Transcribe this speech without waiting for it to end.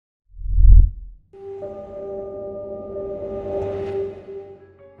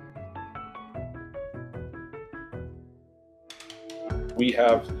we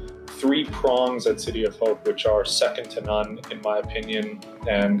have three prongs at City of Hope, which are second to none, in my opinion,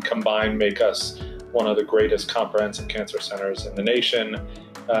 and combined make us one of the greatest comprehensive cancer centers in the nation.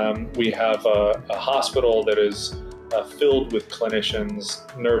 We have a hospital that is filled with clinicians,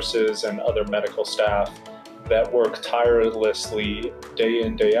 nurses, and other medical staff that work tirelessly day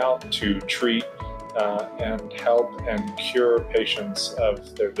in, day out to treat and help and cure patients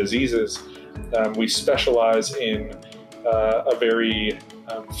of their diseases. We specialize in a very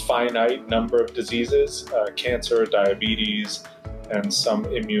finite number of diseases, cancer, diabetes, and some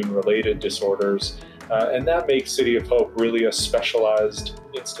immune-related disorders. And that makes City of Hope really a specialized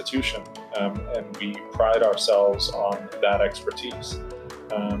institution, and we pride ourselves on that expertise.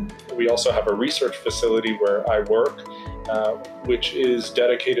 We also have a research facility where I work, which is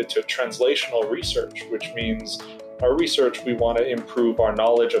dedicated to translational research, which means our research, we want to improve our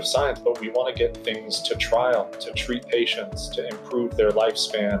knowledge of science, but we want to get things to trial, to treat patients, to improve their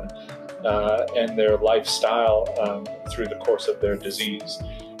lifespan and their lifestyle through the course of their disease.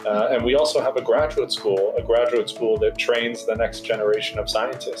 And we also have a graduate school that trains the next generation of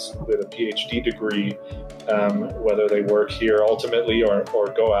scientists with a PhD degree, whether they work here ultimately or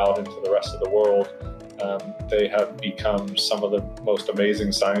go out into the rest of the world. They have become some of the most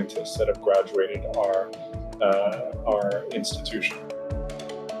amazing scientists that have graduated our institution.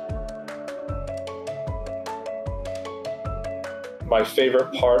 My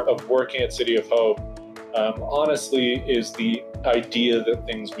favorite part of working at City of Hope, honestly, is the idea that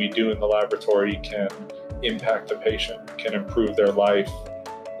things we do in the laboratory can impact the patient, can improve their life,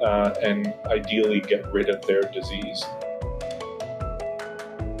 and ideally get rid of their disease.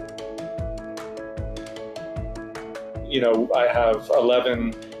 You know, I have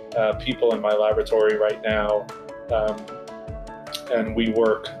 11 people in my laboratory right now, and we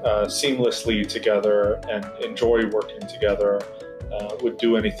work seamlessly together and enjoy working together, would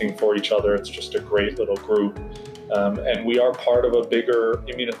do anything for each other. It's just a great little group. And we are part of a bigger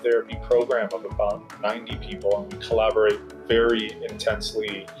immunotherapy program of about 90 people, and we collaborate very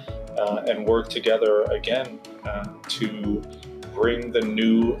intensely and work together again to bring the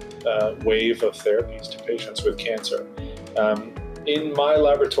new wave of therapies to patients with cancer. In my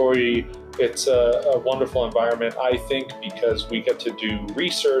laboratory, it's a wonderful environment, I think, because we get to do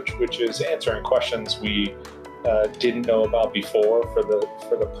research, which is answering questions we didn't know about before for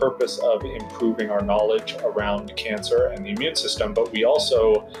the purpose of improving our knowledge around cancer and the immune system. But we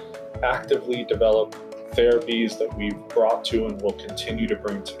also actively develop therapies that we've brought to and will continue to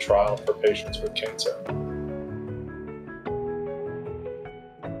bring to trial for patients with cancer.